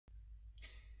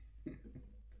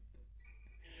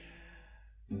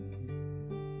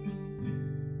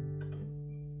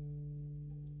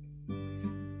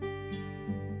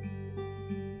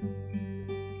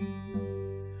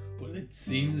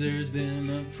Seems there's been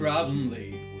a problem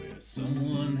late where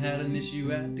someone had an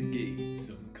issue at the gate.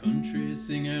 Some country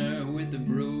singer with a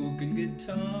broken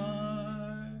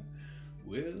guitar.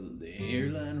 Well, the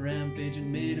airline ramp agent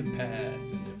made a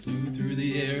pass and it flew through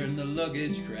the air and the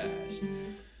luggage crashed.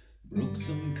 Broke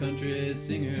some country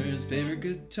singer's favorite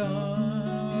guitar.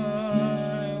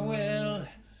 Well,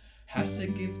 has to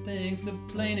give thanks, the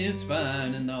plane is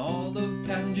fine and all the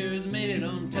passengers made it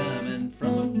on time. And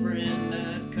from a friend,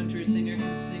 that country singer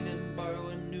can sing and borrow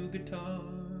a new guitar.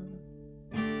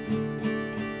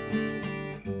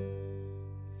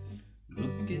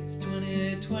 Look, it's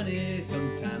 2020,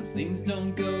 sometimes things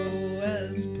don't go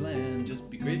as planned. Just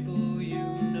be grateful you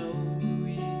know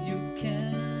you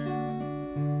can.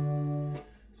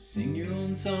 Sing your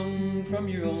own song from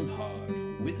your own heart,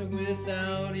 with or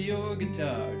without your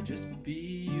guitar. Just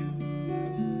be you,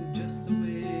 just the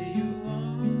way you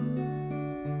are.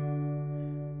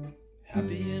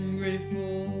 Happy and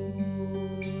grateful,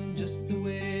 just the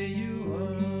way you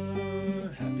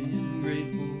are. Happy and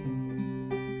grateful,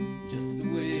 just the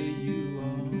way you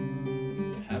are.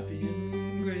 Happy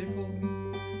and grateful,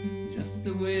 just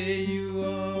the way you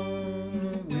are.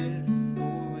 With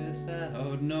or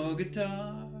without no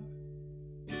guitar.